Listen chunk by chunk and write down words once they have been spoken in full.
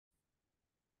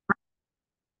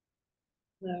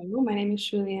Hello, my name is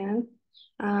Julianne.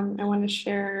 I want to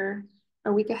share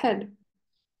a week ahead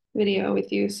video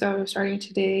with you. So starting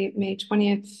today, May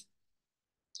 20th,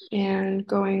 and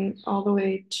going all the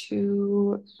way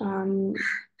to,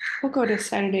 we'll go to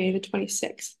Saturday, the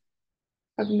 26th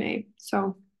of May.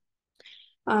 So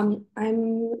I'm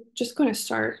just going to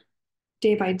start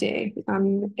day by day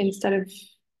instead of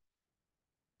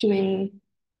doing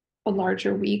a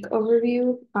larger week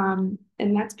overview.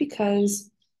 And that's because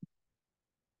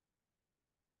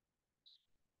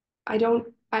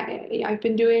I've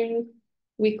been doing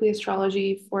weekly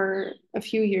astrology for a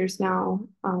few years now.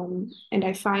 And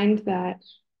I find that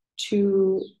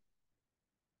to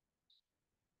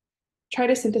try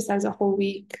to synthesize a whole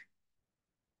week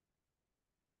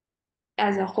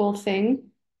as a whole thing,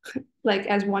 like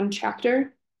as one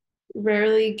chapter,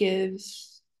 rarely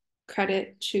gives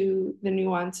credit to the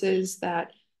nuances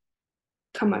that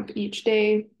come up each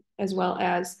day, as well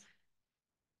as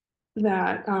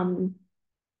that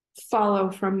follow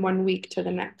from one week to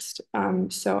the next.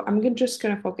 So I'm just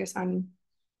going to focus on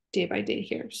day by day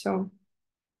here. So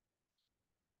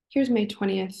here's May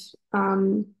 20th.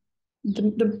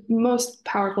 The most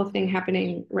powerful thing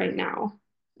happening right now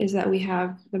is that we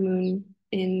have the moon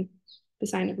in the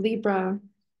sign of Libra,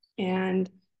 and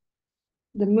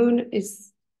the moon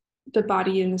is the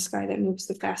body in the sky that moves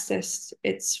the fastest.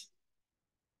 It's,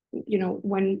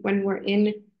 when we're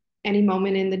in any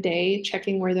moment in the day,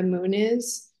 checking where the moon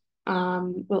is,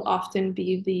 will often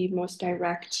be the most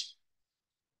direct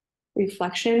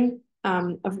reflection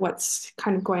of what's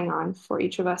kind of going on for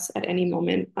each of us at any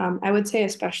moment. I would say,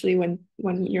 especially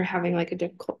when you're having like a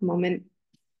difficult moment,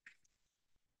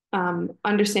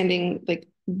 understanding like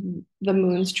the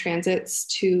moon's transits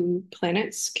to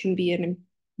planets can be a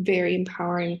very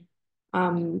empowering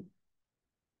um,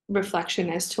 reflection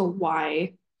as to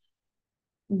why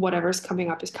whatever's coming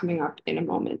up is coming up in a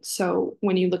moment. So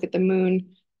when you look at the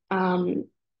moon,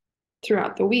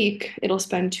 throughout the week, it'll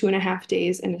spend 2.5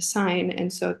 days in a sign.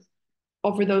 And so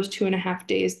over those 2.5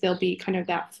 days, there'll be kind of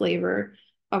that flavor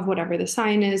of whatever the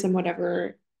sign is and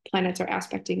whatever planets are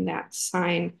aspecting that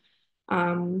sign.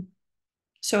 Um,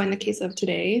 so in the case of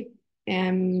today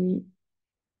and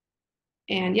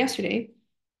yesterday,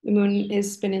 the moon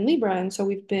has been in Libra. And so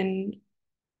we've been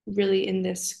really in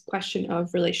this question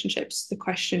of relationships, the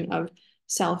question of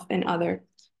self and other.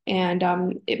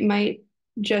 And it might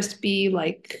just be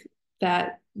like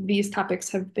that these topics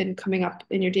have been coming up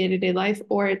in your day-to-day life,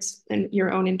 or it's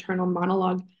your own internal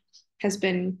monologue has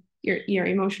been your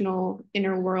emotional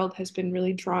inner world has been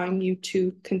really drawing you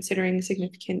to considering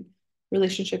significant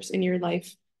relationships in your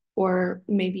life, or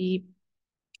maybe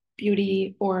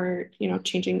beauty, or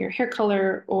changing your hair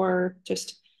color, or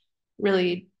just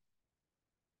really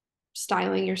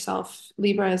styling yourself.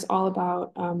 Libra is all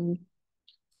about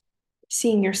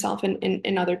seeing yourself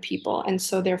in other people, and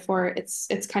so therefore it's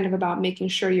kind of about making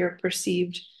sure you're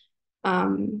perceived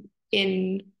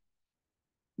in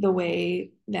the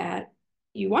way that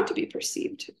you want to be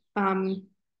perceived. And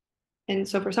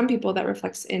so for some people that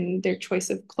reflects in their choice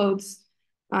of clothes,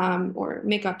 or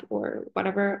makeup or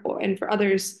whatever, and for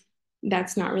others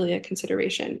that's not really a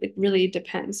consideration. It really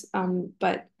depends.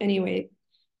 But anyway,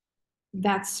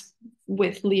 that's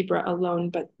with Libra alone,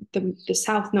 but the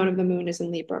south node of the moon is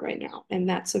in Libra right now, and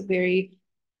that's a very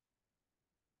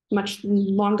much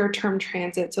longer term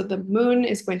transit. So the moon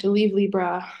is going to leave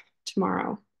Libra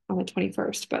tomorrow on the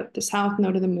 21st, but the south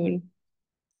node of the moon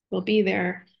will be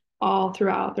there all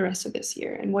throughout the rest of this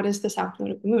year. And what is the south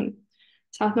node of the moon?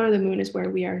 South node of the moon is where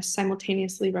we are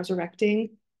simultaneously resurrecting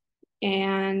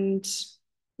and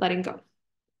letting go.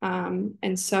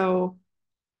 And so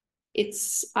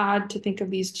it's odd to think of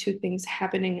these two things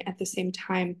happening at the same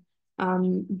time.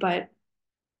 But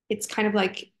it's kind of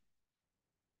like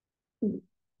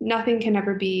nothing can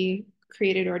ever be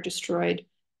created or destroyed.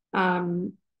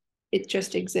 Um, it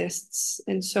just exists.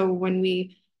 And so when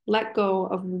we let go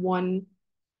of one,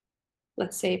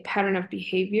 let's say, pattern of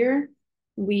behavior,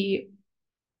 we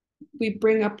we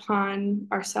bring upon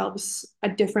ourselves a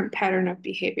different pattern of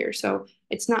behavior. So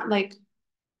it's not like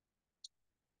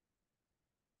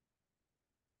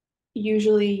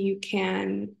usually you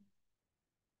can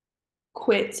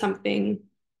quit something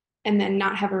and then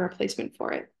not have a replacement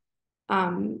for it.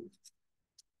 Um,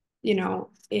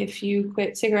 if you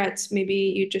quit cigarettes,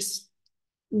 maybe you just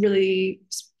really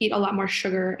eat a lot more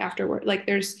sugar afterward. Like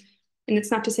and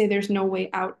it's not to say there's no way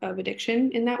out of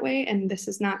addiction in that way. And this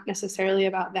is not necessarily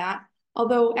about that.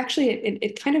 Although actually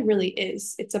it kind of really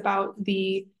is. It's about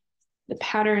the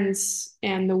patterns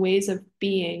and the ways of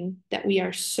being that we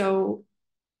are so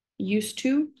used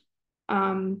to.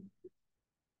 Um,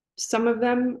 some of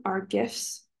them are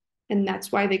gifts And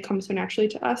that's why they come so naturally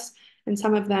to us. And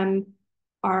some of them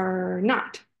are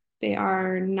not. They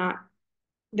are not,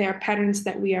 they are patterns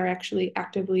that we are actually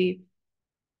actively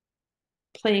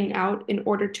playing out in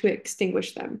order to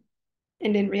extinguish them.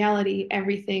 And in reality,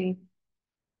 everything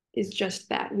is just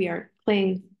that. We are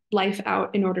playing life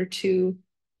out in order to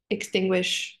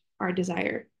extinguish our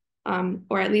desire.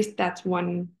 Or at least that's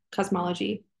one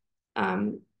cosmology.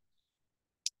 Um,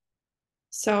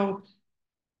 so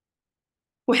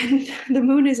when the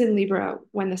moon is in Libra,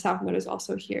 when the South Node is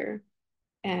also here,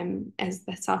 as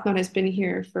the South Node has been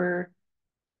here for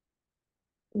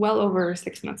well over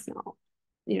 6 months now,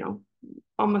 you know,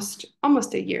 almost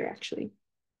a year actually.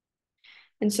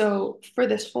 And so for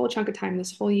this whole chunk of time,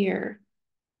 this whole year,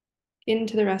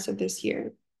 into the rest of this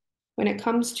year, when it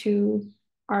comes to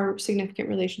our significant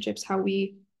relationships, how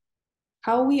we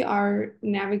are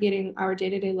navigating our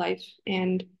day-to-day life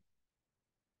and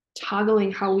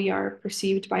toggling how we are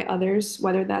perceived by others,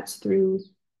 whether that's through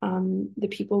the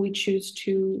people we choose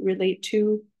to relate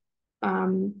to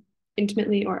um,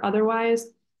 intimately or otherwise,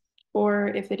 or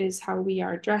if it is how we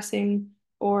are dressing,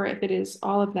 or if it is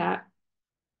all of that,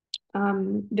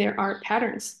 there are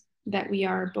patterns that we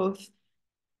are both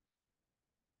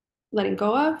letting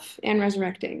go of and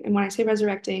resurrecting. And when I say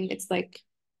resurrecting, it's like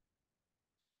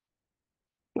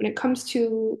when it comes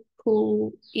to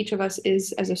who each of us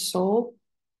is as a soul,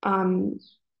 um,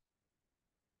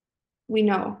 we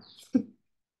know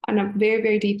on a very,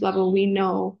 very deep level, we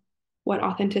know what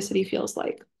authenticity feels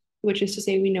like, which is to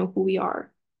say, we know who we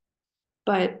are.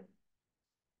 But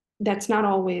that's not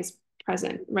always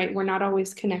present, right? We're not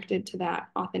always connected to that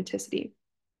authenticity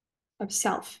of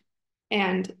self.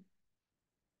 And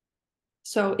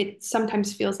so it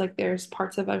sometimes feels like there's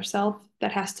parts of ourself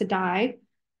that has to die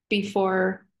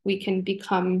before we can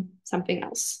become something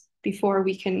else, before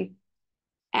we can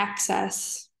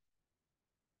access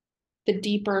the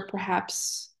deeper,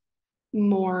 perhaps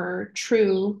more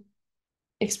true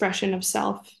expression of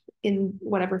self in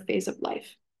whatever phase of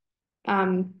life.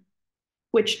 Um,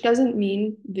 which doesn't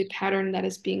mean the pattern that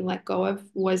is being let go of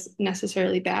was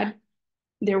necessarily bad.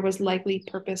 There was likely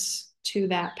purpose to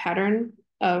that pattern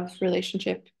of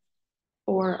relationship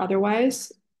or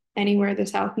otherwise. Anywhere the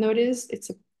South Node is, it's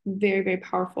a very, very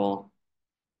powerful,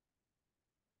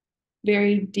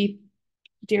 very deep,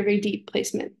 very deep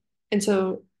placement. And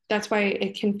so that's why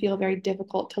it can feel very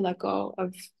difficult to let go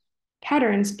of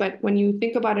patterns. But when you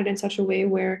think about it in such a way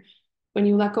where when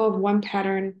you let go of one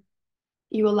pattern,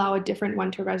 you allow a different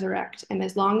one to resurrect. And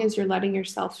as long as you're letting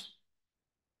yourself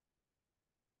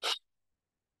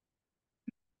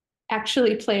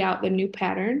actually play out the new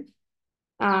pattern,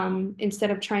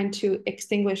 instead of trying to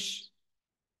extinguish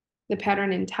the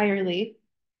pattern entirely,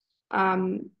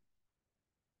 um,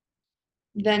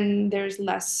 then there's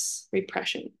less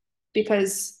repression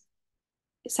because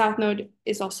South Node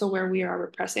is also where we are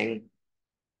repressing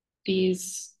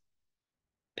these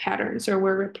patterns or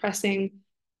we're repressing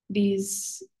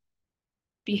these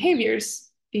behaviors,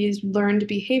 these learned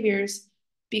behaviors,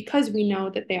 because we know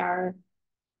that they are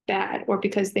bad or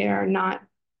because they are not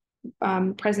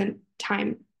present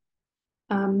time.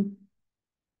 Um,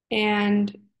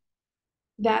 and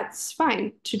that's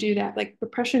fine to do that. Like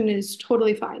repression is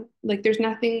totally fine. Like there's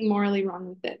nothing morally wrong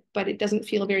with it, but it doesn't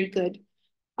feel very good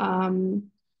um,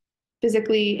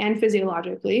 physically and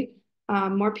physiologically.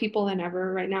 More people than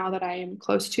ever right now that I am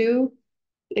close to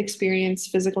experience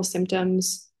physical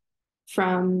symptoms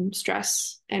from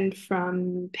stress and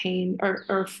from pain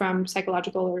or from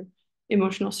psychological or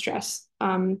emotional stress.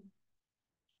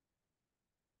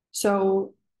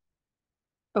 So,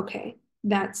 okay,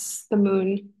 that's the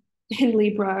moon in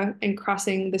Libra and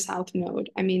crossing the South Node.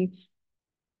 I mean,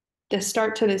 the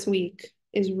start to this week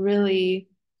is really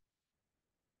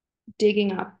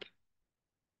digging up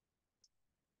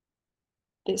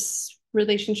this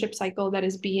relationship cycle that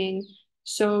is being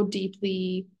so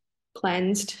deeply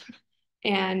cleansed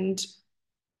and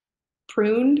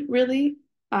pruned, really.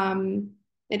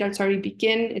 It's already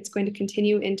begin. It's going to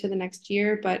continue into the next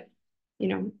year, but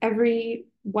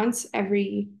once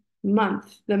every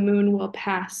month, the moon will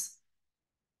pass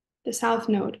the South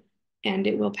Node, and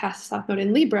it will pass the South Node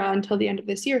in Libra until the end of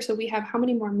this year. So we have how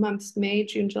many more months? May,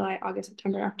 June, July, August,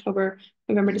 September, October,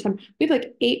 November, December. We have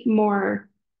like 8 more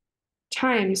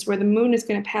times where the moon is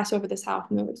going to pass over the South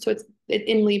Node. So it's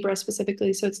in Libra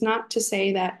specifically. So it's not to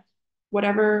say that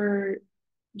whatever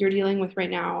you're dealing with right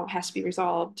now has to be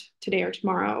resolved today or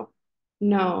tomorrow.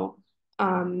 No.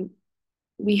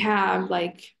 We have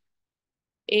like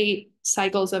 8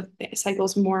 cycles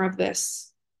more of this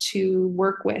to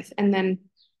work with. And then,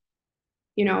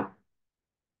 you know,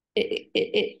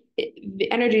 it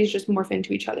the energies just morph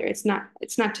into each other. It's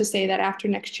not to say that after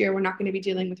next year we're not going to be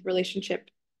dealing with relationship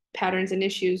patterns and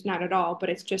issues, not at all, but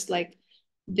it's just like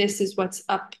this is what's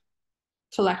up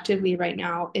collectively right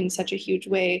now in such a huge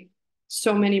way.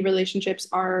 So many relationships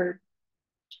are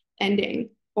ending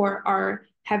or are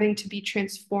having to be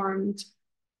transformed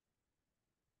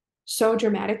so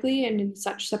dramatically and in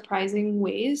such surprising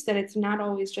ways that it's not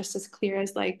always just as clear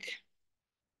as like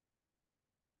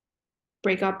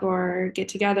break up or get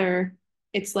together.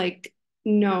 It's like,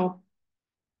 no,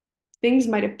 things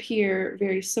might appear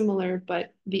very similar,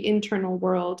 but the internal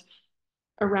world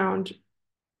around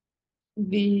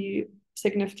the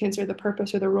significance or the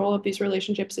purpose or the role of these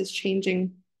relationships is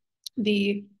changing.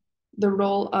 The the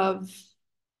role of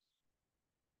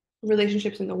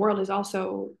relationships in the world is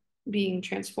also being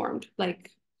transformed,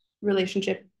 like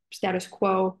relationship status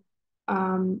quo.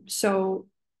 So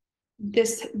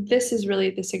this is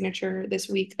really the signature this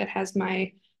week that has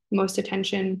my most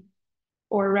attention,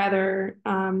 or rather,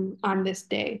 on this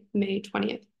day, May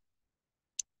 20th.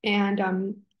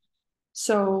 And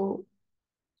so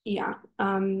yeah,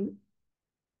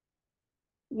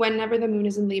 whenever the moon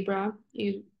is in Libra,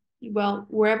 well,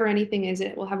 wherever anything is,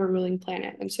 it will have a ruling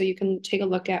planet. And so you can take a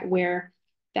look at where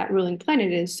that ruling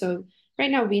planet is. So right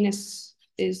now, Venus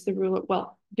is the ruler.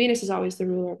 Well, Venus is always the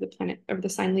ruler of the planet of the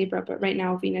sign Libra, but right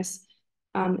now, Venus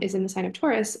is in the sign of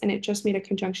Taurus, and it just made a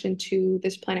conjunction to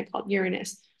this planet called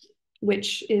Uranus,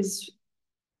 which is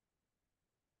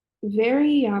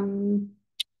very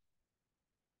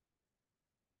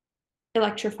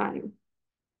electrifying.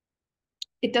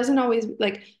 It doesn't always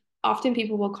like often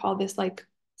people will call this like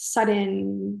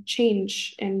sudden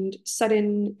change and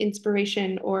sudden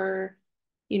inspiration or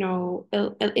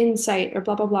insight or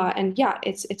blah blah blah, and yeah,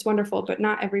 it's wonderful, but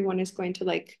not everyone is going to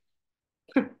like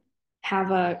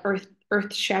have a earth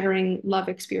shattering love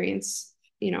experience,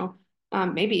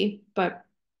 maybe. But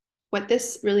what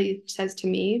this really says to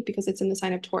me, because it's in the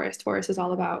sign of Taurus is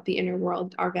all about the inner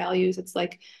world, our values. It's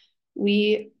like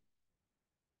we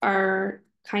are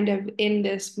kind of in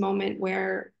this moment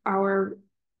where our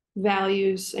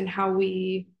values and how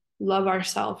we love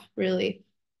ourselves really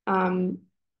um,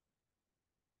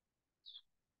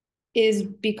 is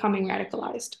becoming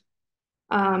radicalized.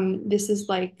 This is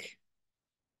like,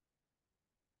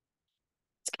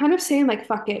 it's kind of saying like,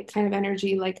 fuck it kind of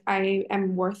energy. Like I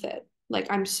am worth it. Like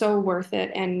I'm so worth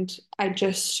it. And I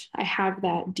have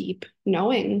that deep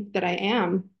knowing that I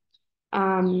am.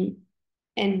 Um,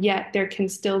 and yet there can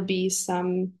still be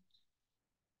some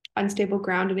unstable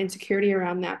ground and insecurity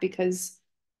around that because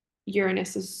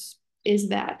Uranus is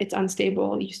that it's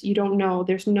unstable. You don't know.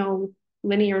 There's no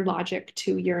linear logic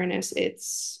to Uranus.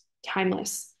 It's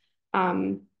timeless.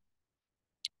 Um,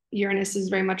 Uranus is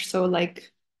very much so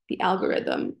like the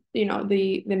algorithm,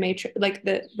 the matrix, like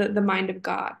the mind of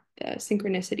God, the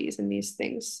synchronicities and these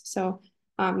things. So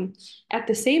at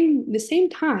the same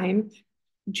time,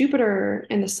 Jupiter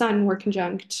and the Sun were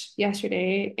conjunct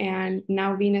yesterday, and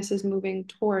now Venus is moving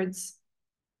towards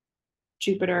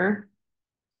Jupiter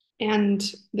and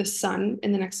the Sun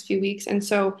in the next few weeks. And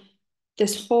so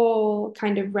this whole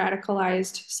kind of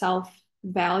radicalized self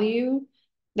value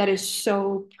that is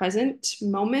so present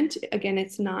moment, again,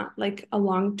 it's not like a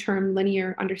long-term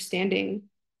linear understanding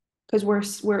because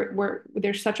we're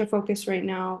there's such a focus right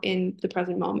now in the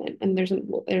present moment, and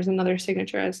there's another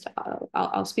signature as to,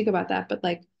 I'll speak about that, but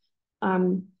like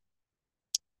um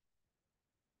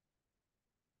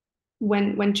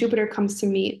when Jupiter comes to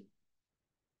meet,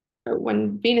 or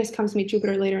when Venus comes to meet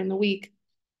Jupiter later in the week,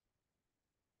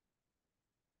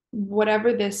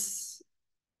 whatever this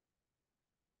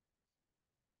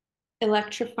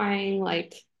electrifying,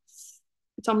 like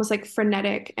it's almost like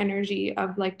frenetic energy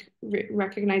of like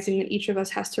recognizing that each of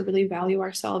us has to really value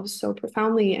ourselves so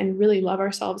profoundly and really love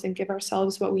ourselves and give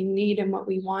ourselves what we need and what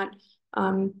we want.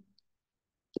 Um,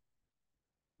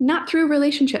 Not through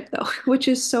relationship though, which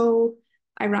is so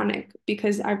ironic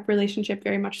because our relationship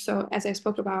very much so, as I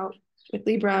spoke about with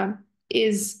Libra,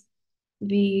 is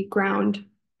the ground,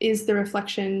 is the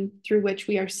reflection through which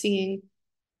we are seeing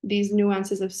these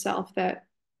nuances of self that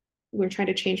we're trying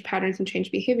to change patterns and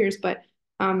change behaviors. But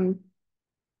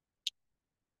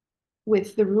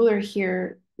with the ruler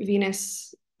here,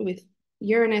 Venus with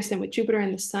Uranus and with Jupiter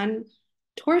and the Sun,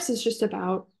 Taurus is just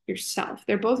about yourself.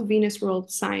 They're both Venus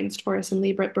ruled signs, Taurus and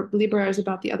Libra, but Libra is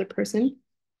about the other person.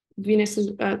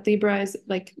 Libra is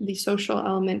like the social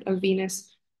element of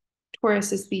Venus.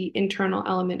 Taurus is the internal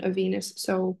element of Venus.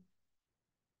 So,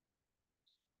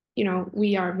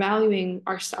 we are valuing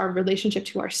our relationship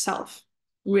to ourself,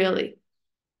 really.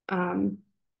 Um,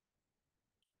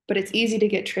 But it's easy to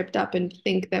get tripped up and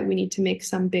think that we need to make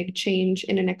some big change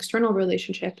in an external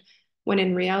relationship when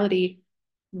in reality,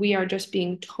 we are just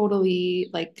being totally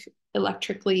like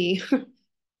electrically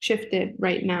shifted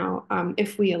right now,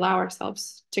 if we allow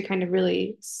ourselves to kind of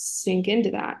really sink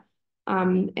into that.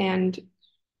 And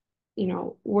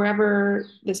wherever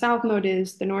the south node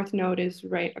is, the north node is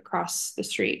right across the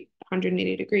street,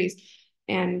 180 degrees.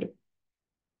 And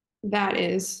that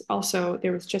is also,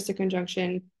 there was just a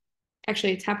conjunction.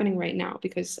 Actually, it's happening right now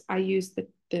because I use the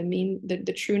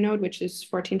true node, which is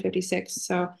 1456.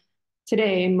 So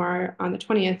today, on the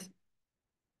 20th,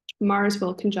 Mars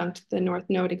will conjunct the north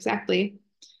node exactly.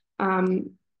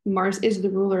 Um, Mars is the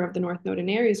ruler of the north node in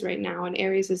Aries right now, and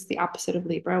Aries is the opposite of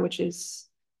Libra, which is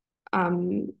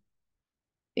um,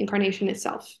 incarnation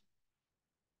itself.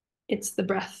 It's the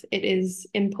breath, it is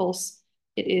impulse,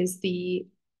 it is the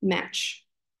match,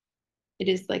 it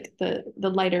is like the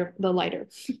lighter.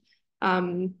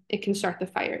 It can start the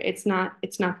fire. It's not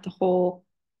the whole,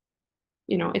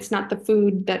 it's not the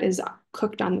food that is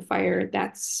cooked on the fire.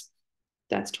 That's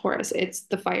Taurus. It's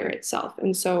the fire itself.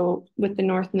 And so with the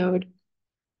North Node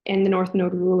and the North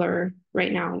Node ruler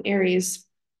right now in Aries,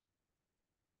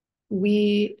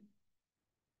 we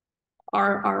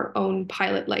are our own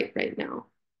pilot light right now.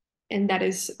 And that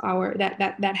is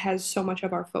that has so much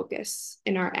of our focus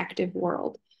in our active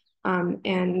world.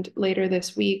 And later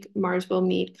this week, Mars will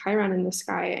meet Chiron in the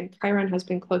sky, and Chiron has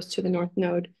been close to the North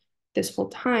Node this whole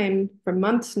time for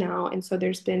months now. And so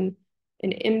there's been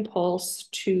an impulse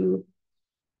to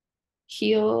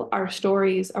heal our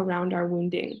stories around our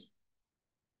wounding,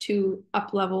 to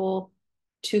up level,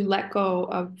 to let go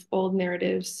of old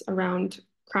narratives around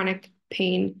chronic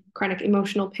pain, chronic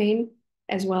emotional pain,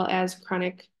 as well as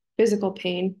chronic physical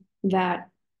pain that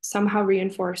somehow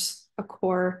reinforce a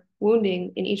core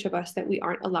wounding in each of us that we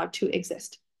aren't allowed to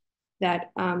exist.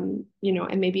 That, and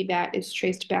maybe that is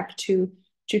traced back to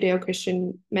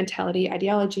Judeo-Christian mentality,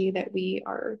 ideology that we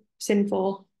are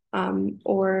sinful,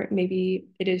 or maybe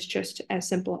it is just as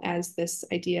simple as this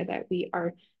idea that we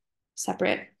are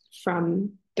separate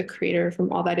from the creator,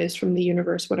 from all that is, from the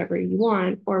universe, whatever you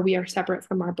want, or we are separate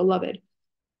from our beloved.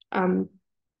 Um,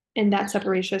 and that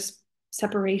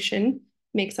separation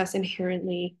makes us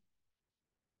inherently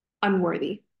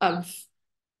unworthy of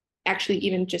actually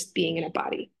even just being in a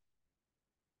body.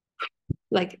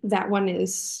 Like that one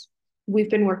is, we've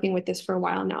been working with this for a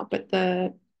while now, but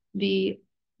the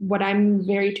what I'm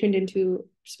very tuned into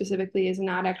specifically is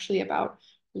not actually about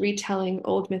retelling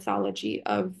old mythology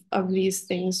of these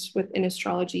things within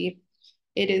astrology.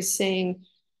 It is saying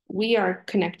we are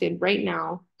connected right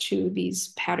now to these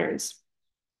patterns,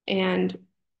 and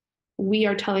we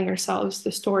are telling ourselves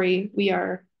the story. We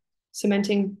are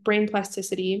cementing brain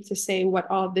plasticity to say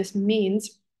what all of this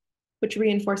means, which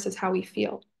reinforces how we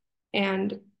feel.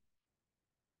 And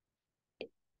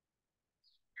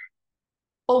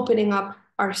opening up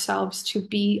ourselves to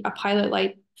be a pilot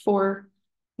light for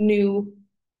new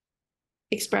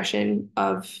expression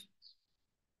of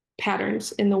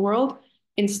patterns in the world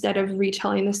instead of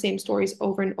retelling the same stories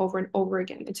over and over and over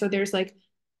again. And so there's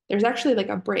actually like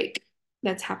a break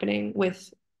that's happening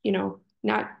with,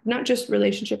 not just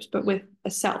relationships, but with a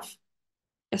self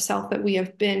that we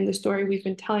have been, the story we've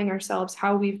been telling ourselves,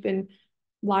 how we've been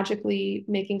logically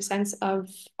making sense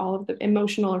of all of the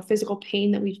emotional or physical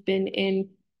pain that we've been in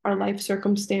our life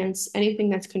circumstance, anything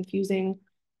that's confusing.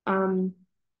 Um,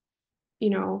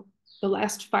 you know, the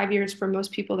last 5 years for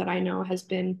most people that I know has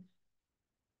been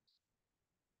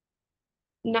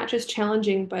not just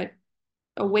challenging, but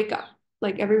a wake up.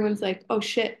 Like everyone's like, oh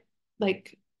shit,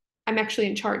 like I'm actually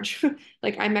in charge.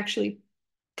 Like I'm actually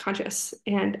conscious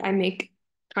and I make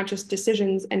conscious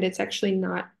decisions, and it's actually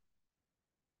not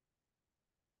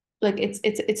like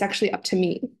it's actually up to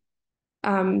me.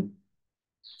 Um,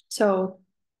 so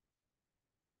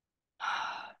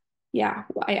yeah,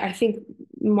 I think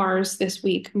Mars this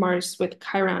week, Mars with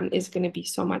Chiron is going to be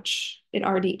so much, it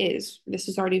already is. This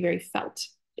is already very felt.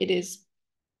 It is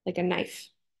like a knife.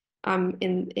 And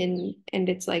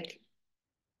it's like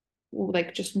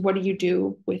just what do you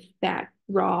do with that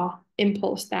raw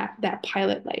impulse, that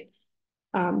pilot light?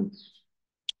 Um,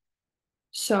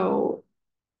 so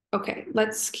okay,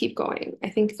 let's keep going. I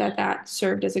think that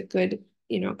served as a good,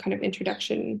 kind of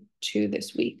introduction to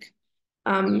this week.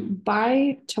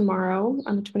 By tomorrow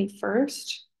on the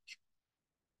 21st,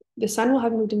 the sun will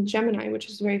have moved into Gemini, which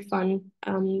is very fun.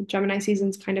 Gemini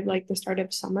season's kind of like the start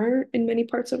of summer in many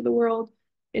parts of the world,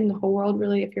 in the whole world,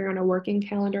 really, if you're on a working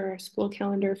calendar or a school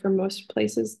calendar for most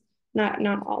places, not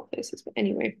all places, but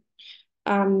anyway.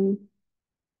 Um,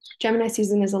 Gemini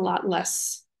season is a lot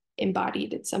less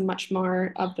embodied. It's a much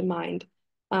more of the mind.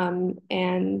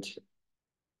 And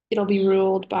it'll be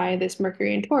ruled by this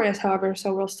Mercury in Taurus, however,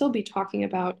 so we'll still be talking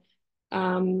about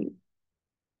um,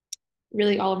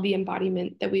 really all of the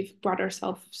embodiment that we've brought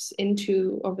ourselves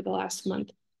into over the last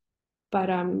month. But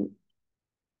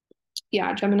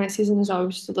yeah, Gemini season is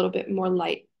always just a little bit more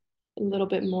light, a little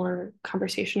bit more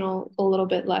conversational, a little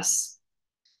bit less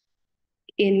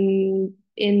in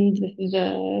in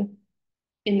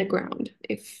the ground,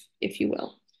 if you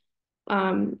will.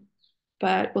 Um,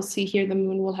 but we'll see here the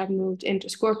moon will have moved into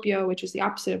Scorpio, which is the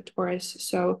opposite of Taurus.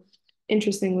 So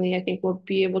interestingly, I think we'll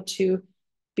be able to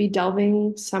be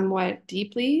delving somewhat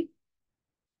deeply.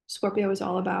 Scorpio is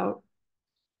all about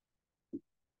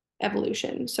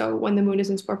evolution. So when the moon is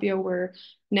in Scorpio, we're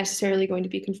necessarily going to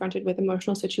be confronted with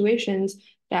emotional situations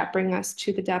that bring us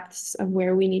to the depths of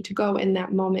where we need to go in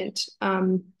that moment.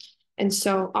 And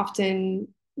so often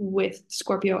with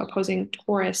Scorpio opposing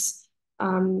Taurus,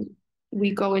 um,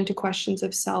 we go into questions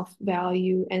of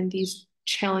self-value and these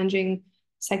challenging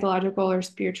psychological or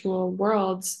spiritual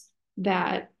worlds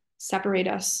that separate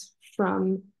us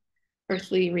from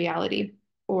earthly reality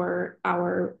or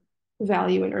our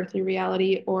value in earthly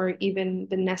reality or even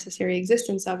the necessary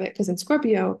existence of it. Because in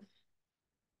Scorpio,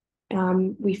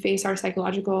 we face our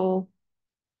psychological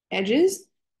edges,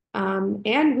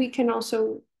 and we can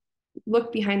also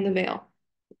look behind the veil.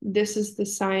 This is the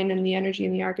sign and the energy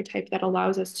and the archetype that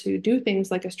allows us to do things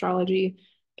like astrology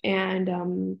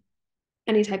and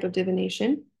any type of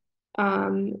divination.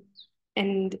 Um,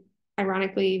 and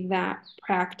ironically, that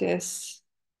practice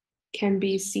can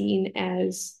be seen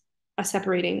as a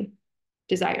separating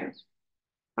desire.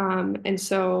 And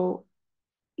so,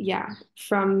 yeah,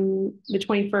 from the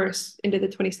 21st into the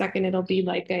 22nd, it'll be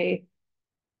like a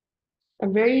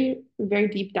very, very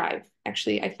deep dive,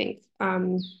 actually, I think,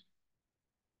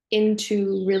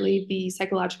 into really the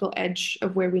psychological edge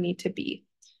of where we need to be.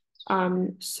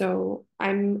 So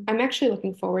I'm actually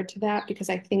looking forward to that because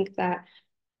I think that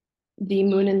the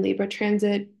Moon and Libra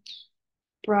transit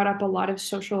brought up a lot of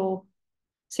social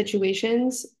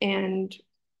situations and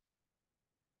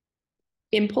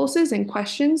impulses and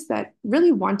questions that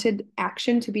really wanted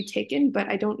action to be taken, but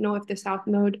I don't know if the South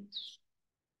Node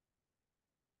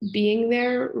being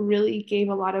there really gave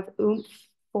a lot of oomph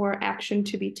for action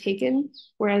to be taken,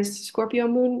 whereas Scorpio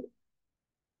Moon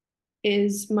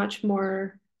is much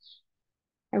more,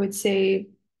 I would say,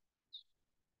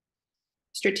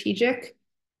 strategic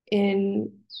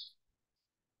in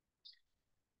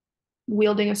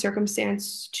wielding a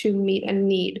circumstance to meet a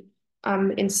need,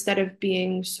 instead of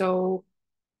being so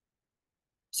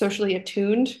socially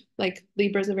attuned. Like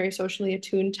Libra is a very socially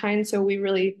attuned sign, so we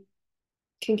really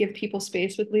can give people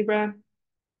space with Libra,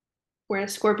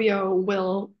 whereas Scorpio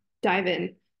will dive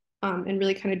in, and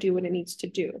really kind of do what it needs to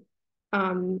do.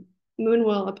 Um, Moon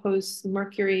will oppose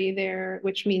Mercury there,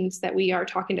 which means that we are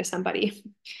talking to somebody.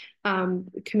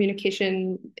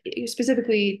 Communication,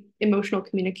 specifically emotional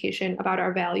communication about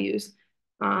our values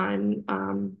on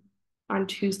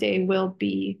Tuesday will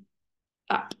be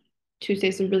up.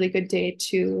 Tuesday's a really good day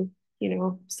to,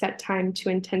 set time to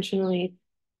intentionally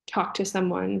talk to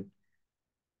someone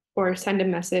or send a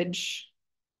message,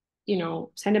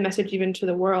 send a message even to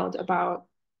the world about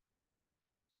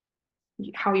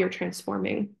how you're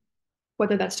transforming,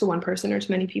 whether that's to one person or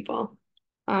to many people.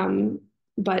 Um,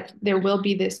 but there will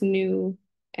be this new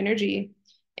energy,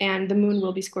 and the moon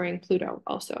will be squaring Pluto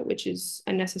also, which is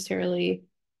unnecessarily,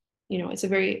 it's a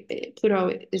very,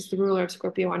 Pluto is the ruler of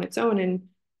Scorpio on its own. And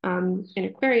in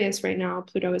Aquarius right now,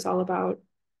 Pluto is all about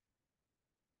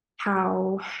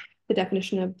how the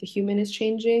definition of the human is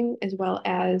changing, as well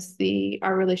as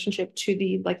our relationship to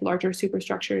the like larger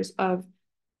superstructures of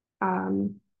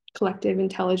um, collective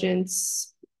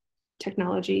intelligence,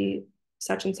 technology,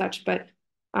 such and such. But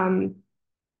um,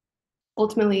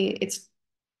 ultimately, it's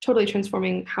totally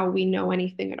transforming how we know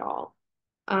anything at all,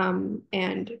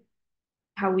 and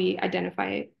how we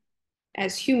identify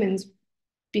as humans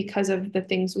because of the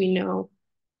things we know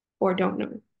or don't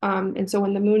know. And so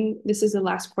when the moon, this is the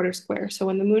last quarter square. So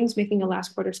when the moon's making a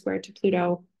last quarter square to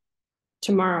Pluto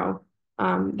tomorrow,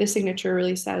 this signature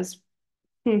really says,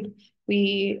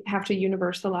 we have to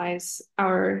universalize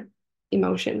our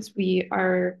emotions. We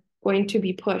are going to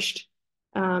be pushed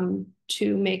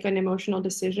to make an emotional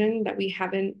decision that we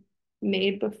haven't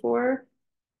made before.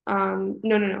 No,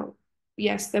 no, no.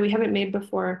 Yes, that we haven't made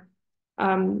before,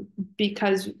 um,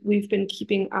 because we've been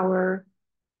keeping our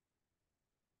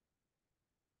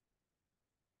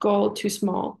goal too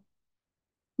small.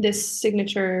 This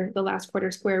signature, the last quarter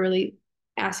square, really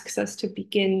asks us to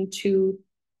begin to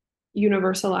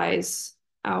universalize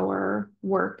our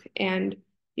work and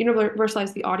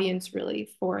universalize the audience really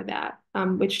for that,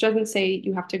 which doesn't say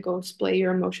you have to go display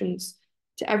your emotions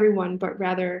to everyone, but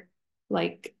rather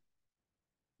like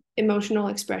emotional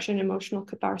expression, emotional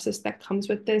catharsis that comes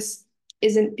with this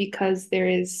isn't because there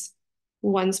is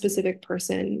one specific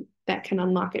person that can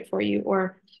unlock it for you,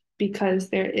 or because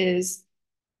there is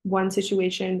one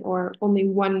situation or only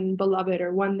one beloved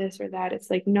or one this or that. It's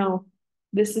like, no,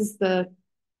 this is the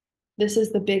this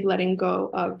is the big letting go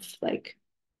of like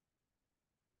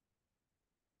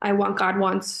I want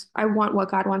what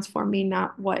God wants for me,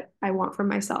 not what I want for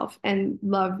myself. And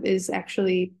love is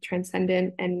actually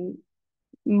transcendent and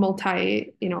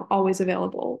multi, always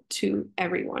available to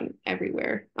everyone,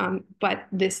 everywhere. But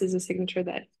this is a signature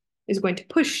that is going to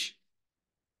push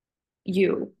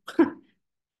you,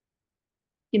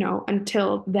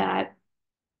 until that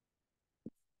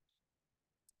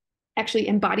actually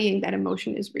embodying that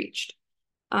emotion is reached.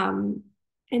 Um,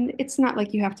 and it's not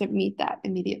like you have to meet that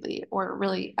immediately or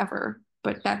really ever,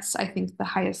 but that's, I think, the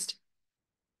highest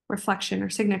reflection or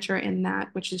signature in that,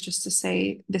 which is just to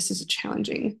say, this is a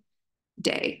challenging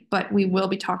day, but we will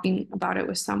be talking about it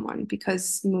with someone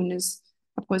because Moon is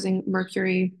opposing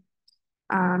Mercury.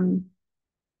 Um,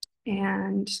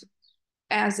 and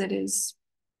as it is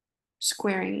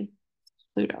squaring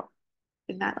Pluto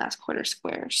in that last quarter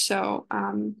square. So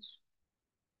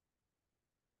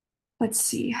let's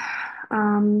see.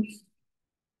 Um,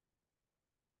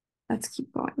 let's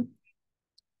keep going.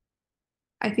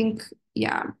 I think,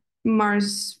 yeah,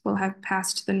 Mars will have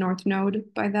passed the North Node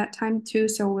by that time too.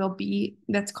 So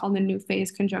that's called a new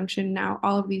phase conjunction. Now,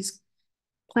 all of these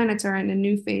planets are in a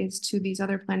new phase to these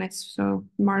other planets. So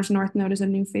Mars North Node is a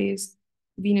new phase.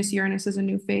 Venus Uranus is a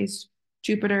new phase.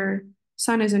 Jupiter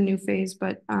Sun is a new phase,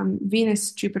 but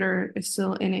Venus Jupiter is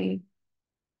still in a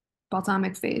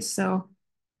balsamic phase. So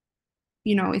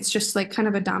it's just like kind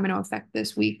of a domino effect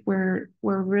this week where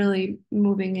we're really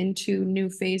moving into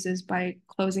new phases by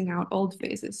closing out old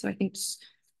phases. So I think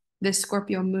this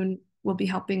Scorpio moon will be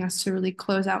helping us to really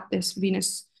close out this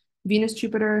Venus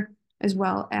Jupiter, as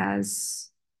well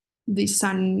as the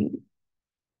sun.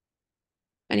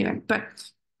 Anyway, but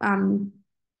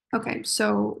okay,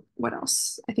 so what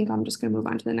else? I think I'm just going to move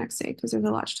on to the next day because there's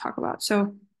a lot to talk about.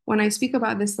 So when I speak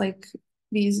about this, like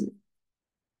these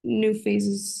new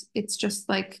phases, it's just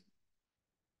like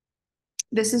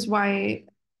this is why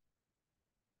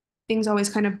things always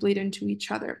kind of bleed into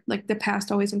each other. Like the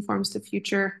past always informs the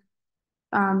future.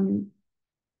 Um,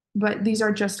 but these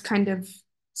are just kind of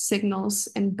signals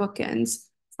and bookends,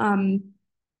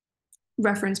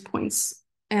 reference points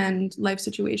and life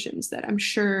situations that I'm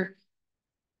sure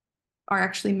are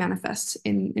actually manifest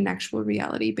in actual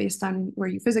reality based on where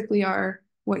you physically are,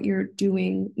 what you're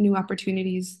doing, new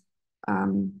opportunities,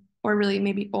 or really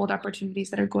maybe old opportunities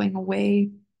that are going away,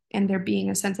 and there being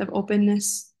a sense of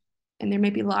openness. And there may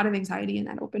be a lot of anxiety in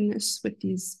that openness with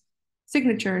these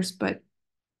signatures, but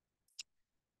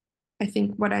I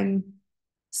think what I'm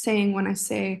saying when I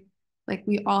say like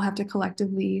we all have to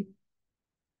collectively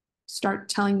start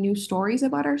telling new stories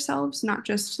about ourselves, not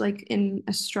just like in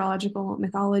astrological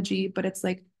mythology, but it's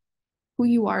like who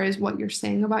you are is what you're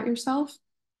saying about yourself.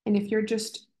 And if you're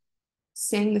just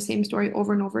saying the same story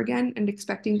over and over again and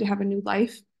expecting to have a new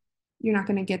life, you're not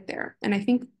going to get there. And I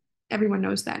think everyone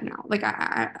knows that now. Like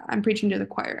I'm preaching to the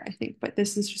choir, I think, but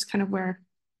this is just kind of where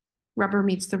rubber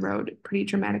meets the road pretty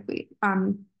dramatically.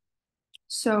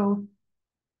 So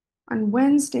on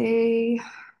Wednesday,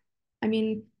 I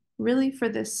mean, really for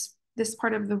this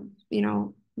part of the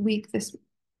week, the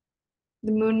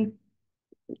moon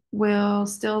will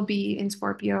still be in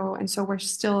Scorpio, and so we're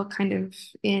still kind of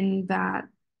in that.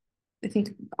 I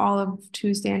think all of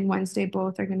Tuesday and Wednesday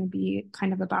both are going to be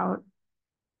kind of about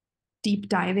deep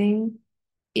diving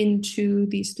into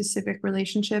these specific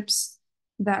relationships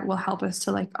that will help us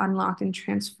to like unlock and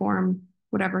transform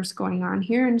whatever's going on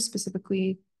here, and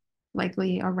specifically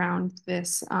likely around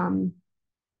this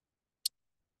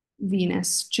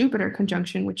Venus Jupiter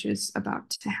conjunction, which is about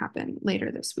to happen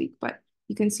later this week. But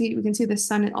we can see the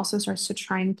sun, it also starts to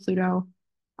trine Pluto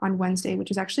on Wednesday,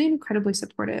 which is actually incredibly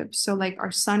supportive. So like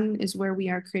our sun is where we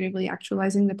are creatively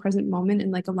actualizing the present moment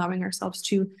and like allowing ourselves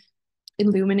to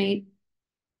illuminate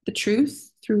the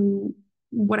truth through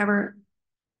whatever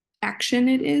action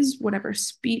it is, whatever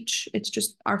speech. It's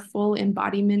just our full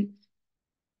embodiment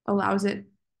allows it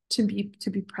to be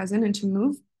present and to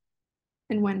move.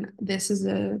 And when this is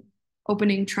a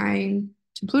opening trine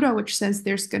to Pluto, which says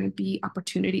there's going to be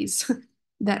opportunities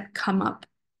that come up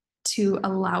to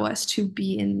allow us to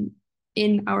be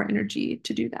in our energy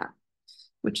to do that,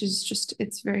 which is just,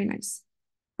 it's very nice.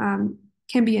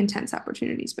 Can be intense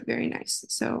opportunities, but very nice.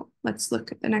 So let's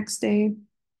look at the next day.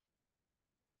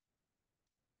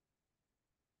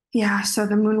 Yeah, so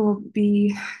the moon will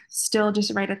be still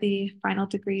just right at the final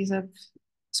degrees of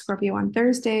Scorpio on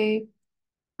Thursday.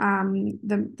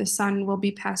 The sun will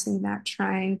be passing that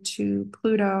trine to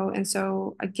Pluto. And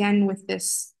so again, with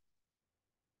this,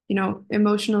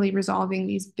 emotionally resolving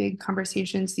these big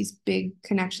conversations, these big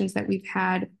connections that we've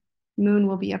had, moon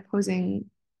will be opposing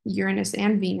Uranus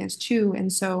and Venus too.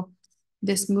 And so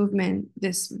this movement,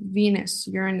 this Venus,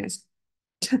 Uranus,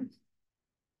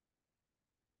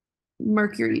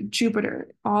 Mercury,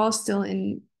 Jupiter, all still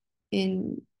in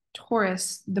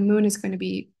Taurus, the moon is going to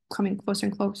be coming closer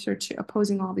and closer to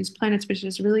opposing all these planets, which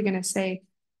is really going to say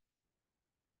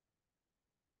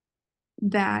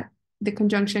that the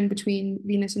conjunction between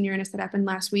Venus and Uranus that happened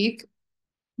last week,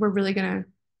 we're really going to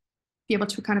be able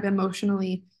to kind of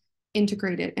emotionally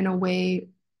integrate it in a way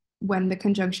when the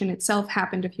conjunction itself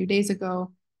happened a few days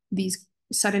ago, these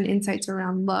sudden insights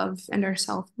around love and our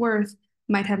self-worth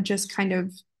might have just kind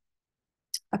of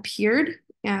appeared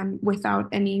without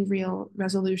any real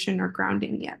resolution or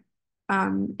grounding yet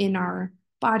in our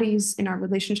bodies, in our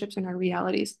relationships, in our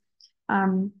realities.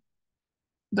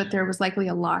 But there was likely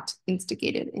a lot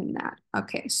instigated in that.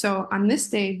 Okay, so on this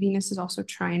day, Venus is also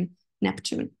trine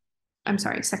Neptune. I'm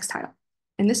sorry, sextile.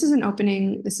 And this is an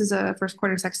opening, this is a first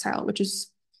quarter sextile, which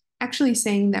is actually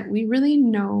saying that we really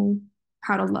know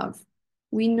how to love.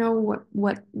 We know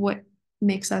what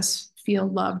makes us feel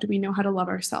loved. We know how to love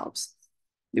ourselves.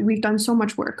 We've done so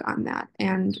much work on that.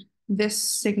 And this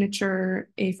signature,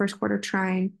 a first quarter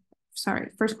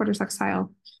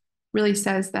sextile, really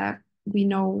says that we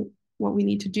know what we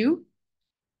need to do.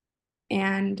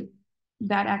 And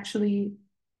that actually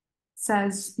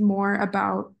says more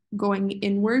about going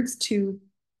inwards to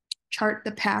chart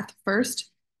the path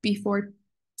first before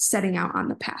setting out on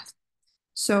the path.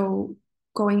 So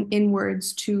going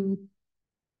inwards to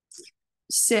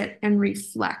sit and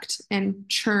reflect and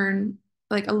churn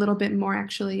like a little bit more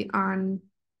actually on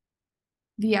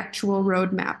the actual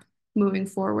roadmap moving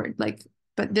forward. Like,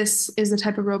 but this is the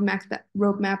type of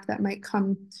roadmap that might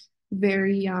come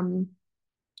very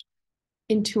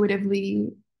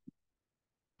intuitively,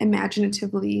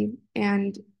 imaginatively,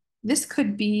 and this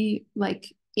could be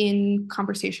like in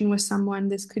conversation with someone.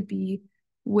 This could be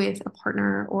with a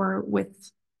partner or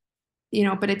with,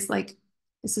 but it's like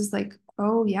this is like,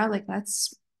 oh yeah,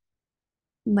 let's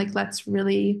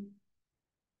really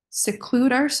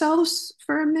seclude ourselves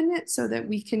for a minute so that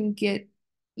we can get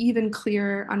even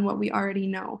clearer on what we already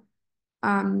know.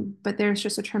 But there's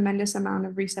just a tremendous amount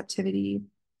of receptivity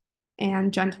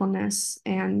and gentleness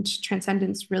and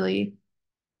transcendence, really,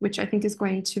 which I think is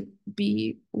going to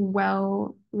be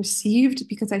well received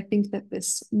because I think that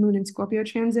this Moon in Scorpio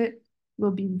transit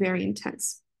will be very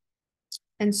intense.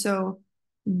 And so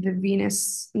the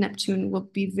Venus Neptune will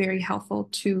be very helpful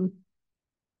to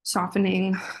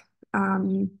softening,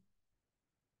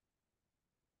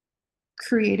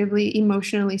 creatively,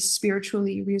 emotionally,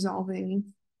 spiritually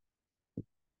resolving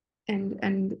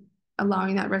and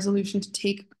allowing that resolution to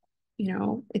take,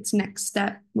 its next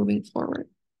step moving forward.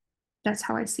 That's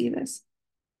how I see this.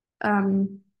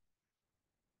 So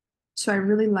I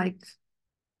really like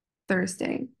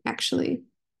Thursday actually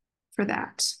for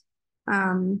that.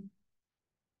 Um,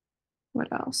 what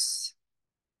else?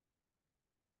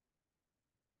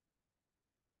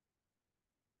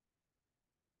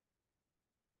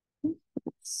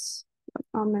 That's what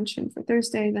I'll mention for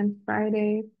Thursday. Then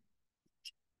Friday,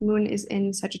 moon is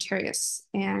in Sagittarius,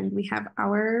 and we have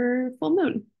our full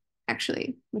moon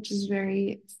actually, which is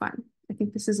very fun. I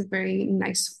think this is a very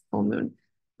nice full moon.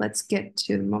 Let's get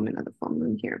to the moment of the full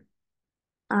moon here.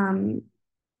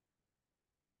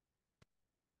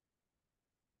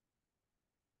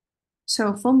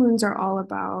 So full moons are all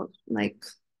about like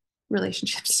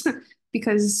relationships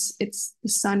because it's the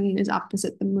sun is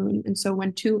opposite the moon. And so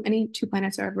when any two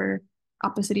planets are ever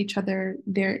opposite each other,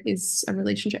 there is a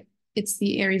relationship. It's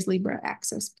the Aries Libra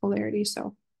axis polarity.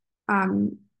 So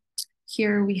um,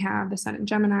 here we have the sun in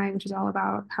Gemini, which is all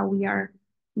about how we are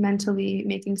mentally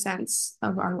making sense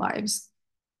of our lives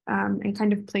and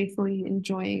kind of playfully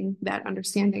enjoying that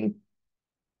understanding.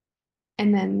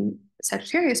 And then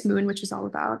Sagittarius moon, which is all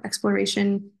about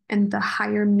exploration and the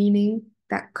higher meaning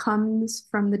that comes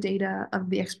from the data of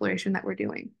the exploration that we're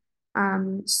doing.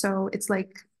 So it's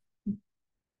like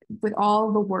with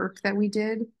all the work that we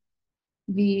did,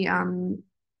 the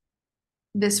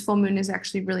this full moon is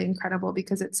actually really incredible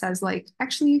because it says like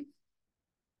actually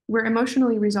we're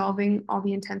emotionally resolving all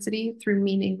the intensity through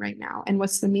meaning right now. And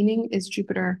what's the meaning is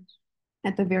Jupiter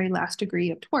at the very last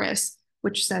degree of Taurus,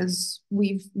 which says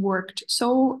we've worked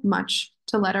so much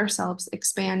to let ourselves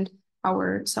expand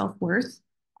our self-worth,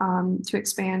 to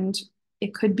expand,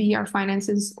 it could be our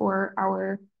finances or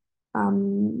our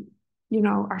um,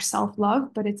 our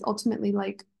self-love, but it's ultimately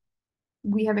like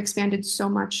we have expanded so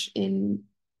much in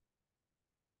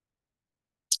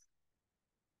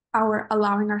our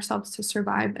allowing ourselves to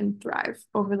survive and thrive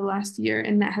over the last year.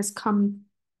 And that has come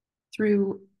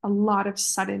through a lot of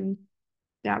sudden,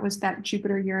 that was that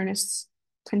Jupiter Uranus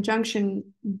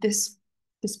conjunction. This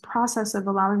process of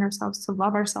allowing ourselves to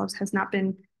love ourselves has not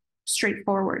been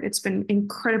straightforward. It's been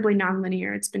incredibly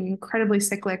nonlinear. It's been incredibly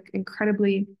cyclic,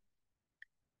 incredibly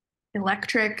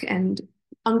electric, and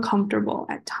uncomfortable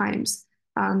at times.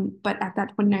 But at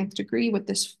that 29th degree with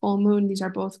this full moon, these are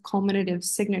both culminative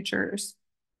signatures,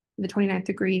 the 29th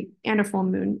degree and a full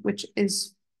moon, which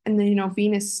is, and then,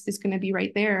 Venus is going to be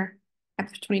right there at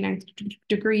the 29th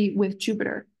degree with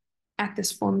Jupiter at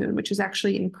this full moon, which is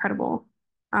actually incredible.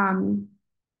 Um,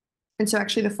 and so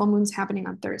actually the full moon's happening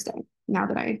on Thursday, now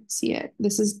that I see it.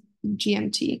 This is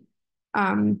GMT.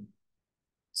 Um,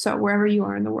 so wherever you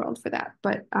are in the world for that.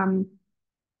 But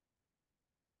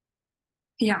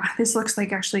yeah, this looks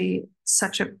like actually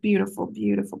such a beautiful,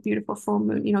 beautiful, beautiful full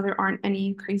moon. There aren't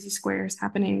any crazy squares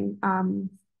happening.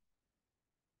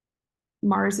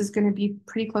 Mars is going to be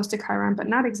pretty close to Chiron, but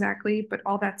not exactly. But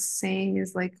all that's saying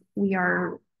is like we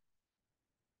are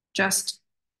just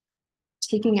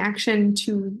taking action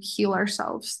to heal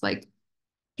ourselves, like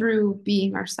through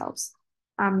being ourselves.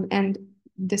 And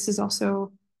this is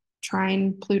also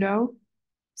trine Pluto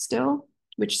still,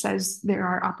 which says there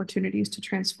are opportunities to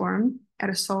transform at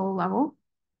a soul level.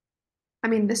 I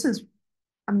mean, this is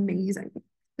amazing.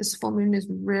 This full moon is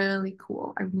really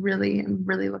cool. I really am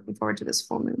really looking forward to this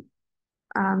full moon.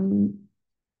 Um,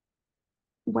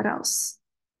 what else?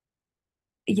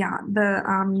 Yeah,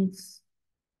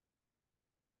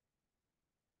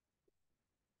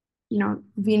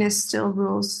 Venus still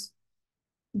rules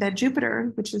that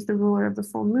Jupiter, which is the ruler of the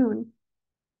full moon.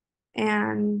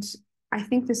 And I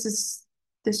think this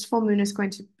full moon is going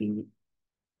to be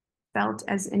felt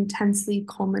as intensely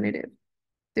culminative.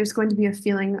 There's going to be a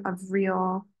feeling of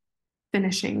real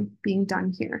finishing being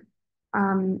done here.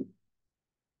 Um,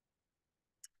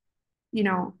 you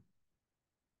know,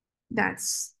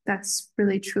 that's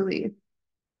really truly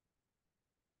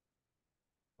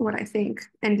what I think.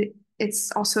 And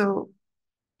it's also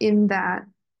in that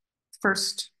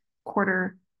first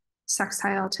quarter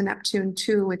sextile to Neptune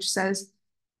too, which says,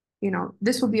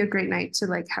 this will be a great night to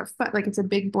like have fun. Like it's a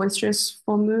big boisterous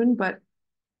full moon, but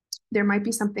there might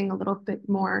be something a little bit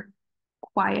more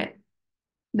quiet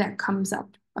that comes up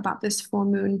about this full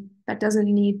moon that doesn't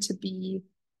need to be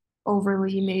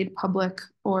overly made public,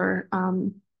 or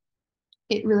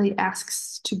it really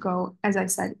asks to go, as I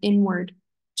said, inward,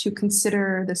 to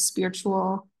consider the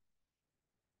spiritual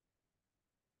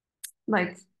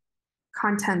like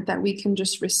content that we can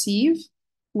just receive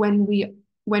when we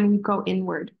go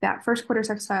inward. That first quarter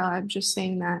sextile, I'm just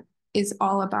saying, that is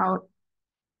all about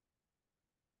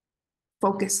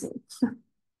focusing.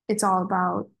 It's all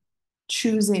about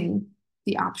choosing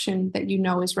the option that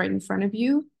is right in front of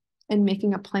you and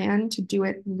making a plan to do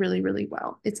it really, really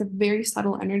well. It's a very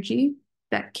subtle energy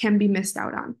that can be missed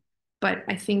out on. But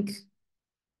I think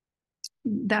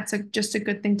that's just a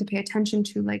good thing to pay attention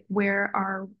to. Like, where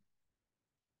are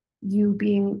you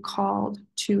being called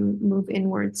to move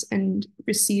inwards and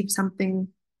receive something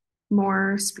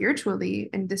more spiritually?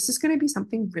 And this is going to be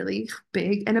something really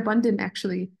big and abundant,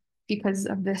 actually, because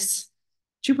of this.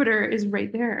 Jupiter is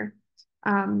right there.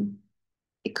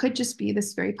 It could just be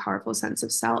this very powerful sense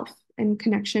of self and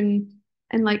connection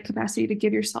and like capacity to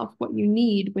give yourself what you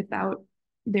need without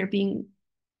there being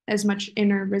as much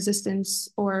inner resistance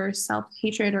or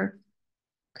self-hatred or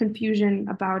confusion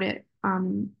about it.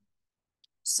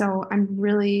 So I'm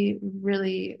really,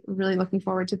 really, really looking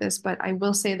forward to this. But I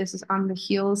will say this is on the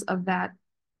heels of that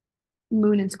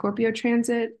Moon in Scorpio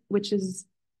transit, which is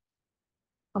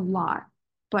a lot.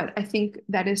 But I think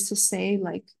that is to say,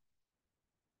 like,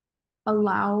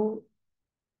 allow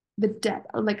the depth,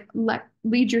 like,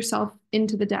 lead yourself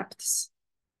into the depths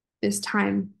this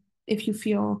time if you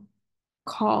feel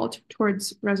called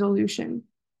towards resolution,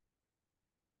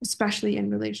 especially in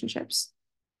relationships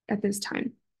at this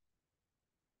time.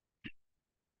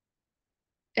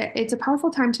 It's a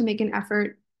powerful time to make an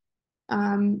effort.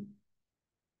 Um,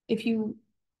 if you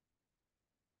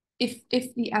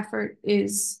if the effort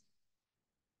is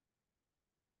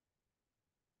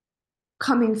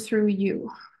coming through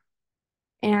you,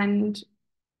 and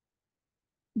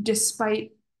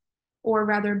despite, or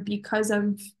rather because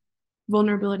of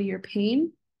vulnerability or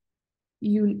pain,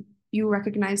 you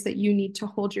recognize that you need to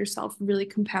hold yourself really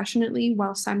compassionately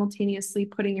while simultaneously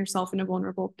putting yourself in a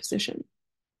vulnerable position.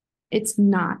 It's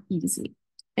not easy.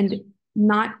 And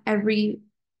not every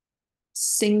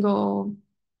single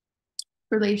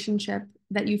relationship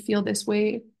that you feel this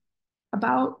way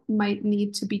about might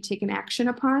need to be taken action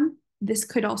upon. This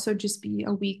could also just be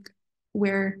a week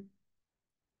where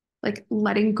like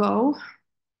letting go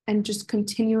and just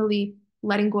continually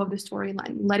letting go of the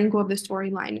storyline, letting go of the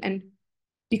storyline. And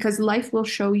because life will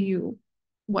show you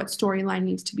what storyline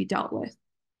needs to be dealt with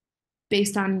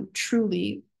based on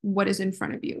truly what is in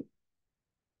front of you.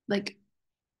 Like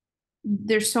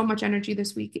there's so much energy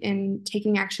this week in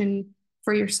taking action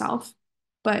for yourself,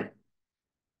 but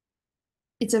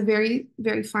it's a very,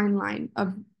 very fine line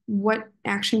of what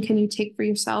action can you take for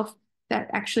yourself that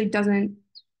actually doesn't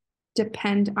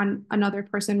depend on another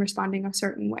person responding a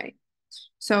certain way.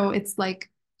 So it's like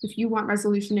if you want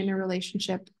resolution in a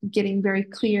relationship, getting very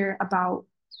clear about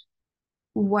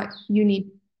what you need,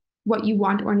 what you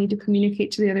want or need to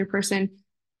communicate to the other person,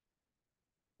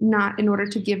 not in order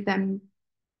to give them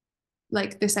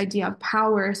like this idea of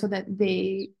power so that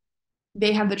they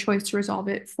have the choice to resolve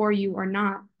it for you or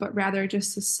not, but rather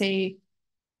just to say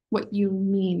what you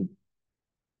mean,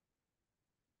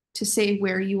 to say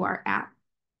where you are at,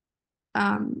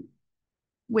 um,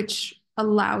 which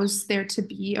allows there to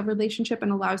be a relationship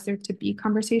and allows there to be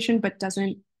conversation, but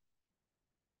doesn't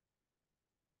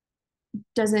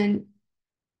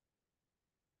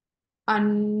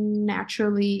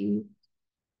unnaturally.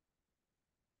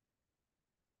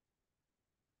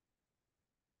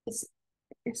 It's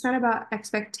it's not about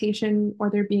expectation or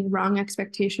there being wrong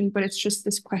expectation, but it's just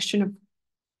this question of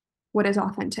what is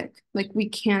authentic. Like we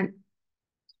can't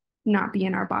not be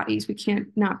in our bodies. We can't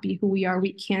not be who we are.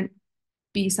 We can't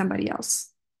be somebody else.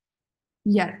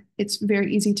 Yet it's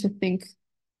very easy to think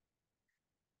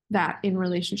that in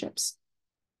relationships.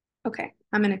 Okay,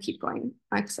 I'm gonna keep going.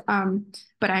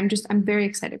 But I'm very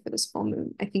excited for this full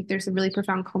moon. I think there's a really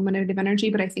profound culminative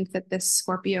energy, but I think that this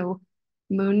Scorpio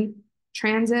moon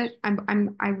transit,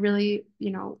 I really,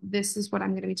 this is what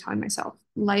I'm gonna be telling myself.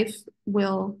 Life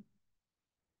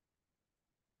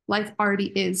already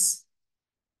is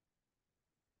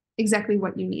exactly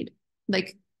what you need.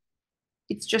 Like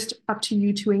it's just up to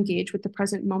you to engage with the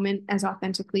present moment as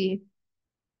authentically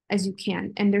as you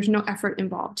can. And there's no effort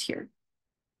involved here.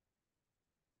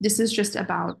 This is just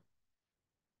about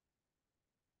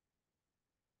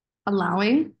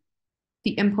allowing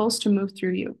the impulse to move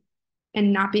through you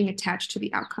and not being attached to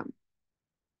the outcome,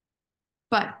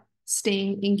 but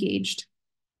staying engaged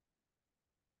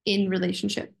in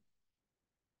relationship.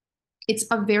 It's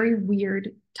a very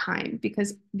weird time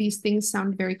because these things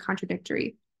sound very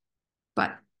contradictory,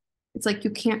 but it's like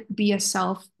you can't be a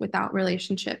self without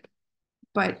relationship,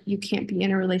 but you can't be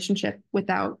in a relationship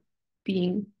without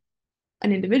being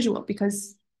an individual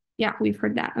because yeah, we've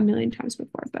heard that a million times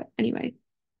before. But anyway,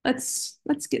 let's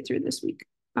get through this week.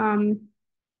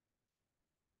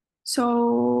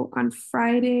 So on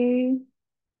Friday,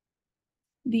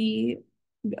 the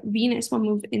Venus will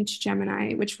move into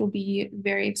Gemini, which will be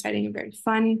very exciting and very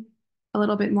fun, a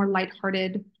little bit more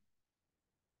lighthearted.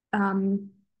 Um,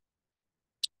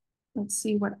 let's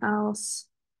see what else.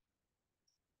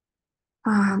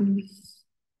 Um,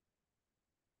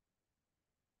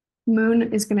 Moon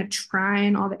is going to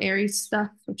trine all the Aries stuff,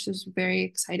 which is very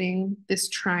exciting. This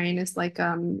trine is like,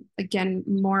 again,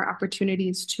 more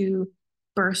opportunities to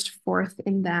burst forth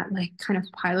in that like kind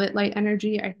of pilot light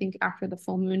energy. I think after the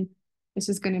full moon, this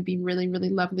is going to be really, really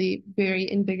lovely, very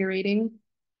invigorating.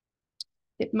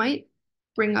 It might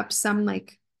bring up some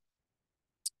like,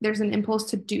 there's an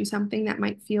impulse to do something that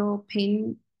might feel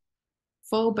painful,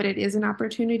 but it is an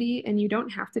opportunity and you don't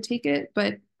have to take it,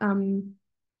 but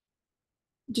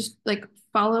just like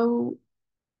follow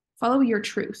your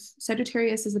truth.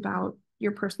 Sagittarius is about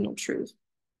your personal truth,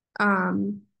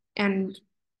 and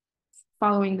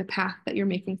following the path that you're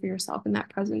making for yourself in that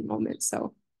present moment.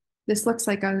 So this looks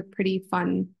like a pretty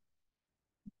fun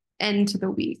end to the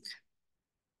week.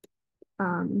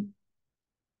 Um,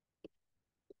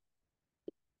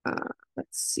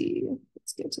 let's see,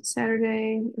 let's get to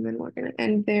Saturday and then we're gonna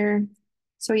end there.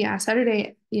 So yeah,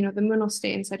 Saturday, the moon will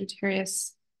stay in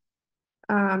Sagittarius.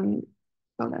 Oh,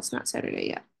 that's not Saturday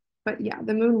yet. But yeah,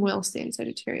 the moon will stay in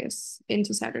Sagittarius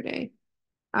into Saturday.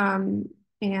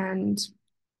 And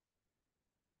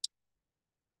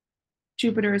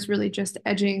Jupiter is really just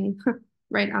edging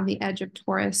right on the edge of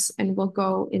Taurus and will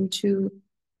go into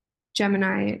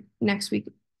Gemini next week,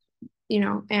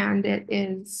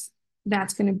 and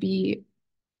that's going to be,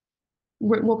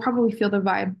 we'll probably feel the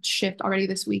vibe shift already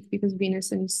this week because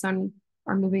Venus and Sun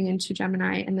are moving into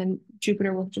Gemini and then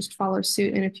Jupiter will just follow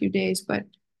suit in a few days. But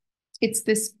it's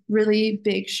this really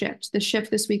big shift. The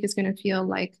shift this week is going to feel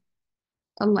like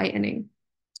a lightening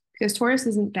because Taurus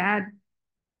isn't bad.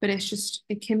 but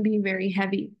it can be very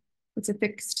heavy. It's a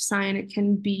fixed sign. It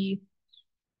can be,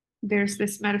 there's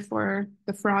this metaphor,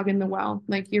 the frog in the well,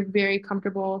 like you're very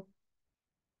comfortable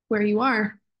where you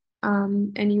are.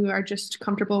 And you are just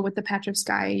comfortable with the patch of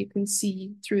sky you can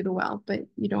see through the well, but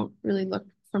you don't really look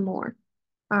for more.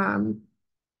 Um,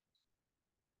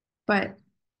 but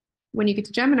when you get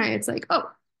to Gemini, it's like,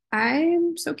 oh,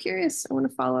 I'm so curious. I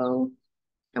want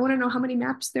to know how many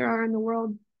maps there are in the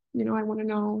world. I want to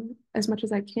know as much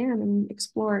as I can and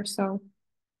explore. So,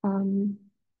 um,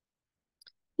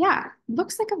 yeah,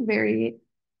 looks like a very,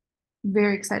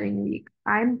 very exciting week.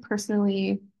 I'm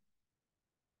personally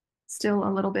still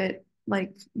a little bit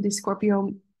like the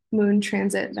Scorpio moon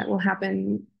transit that will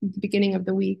happen at the beginning of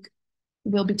the week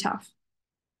will be tough.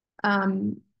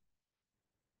 Um,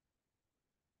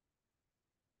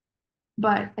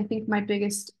 but I think my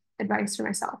biggest advice for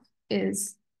myself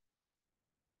is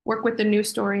work with the new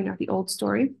story, not the old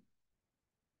story.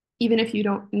 Even if you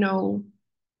don't know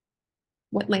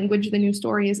what language the new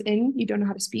story is in, you don't know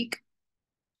how to speak,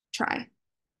 try,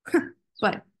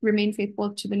 but remain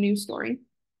faithful to the new story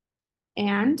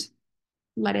and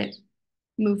let it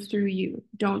move through you.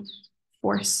 Don't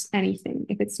force anything.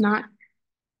 If it's not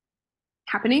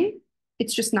happening,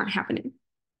 it's just not happening.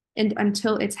 And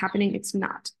until it's happening, it's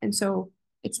not. And so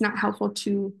it's not helpful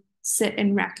to sit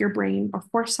and rack your brain or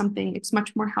force something. It's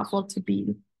much more helpful to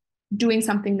be doing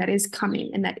something that is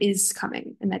coming and that is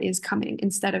coming and that is coming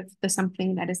instead of the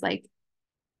something that is like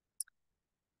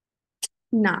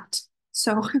not.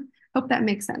 So hope that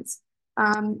makes sense.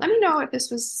 Let me know if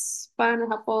this was fun or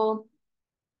helpful.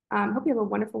 Hope you have a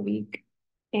wonderful week.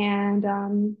 And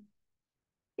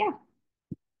yeah,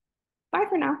 bye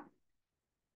for now.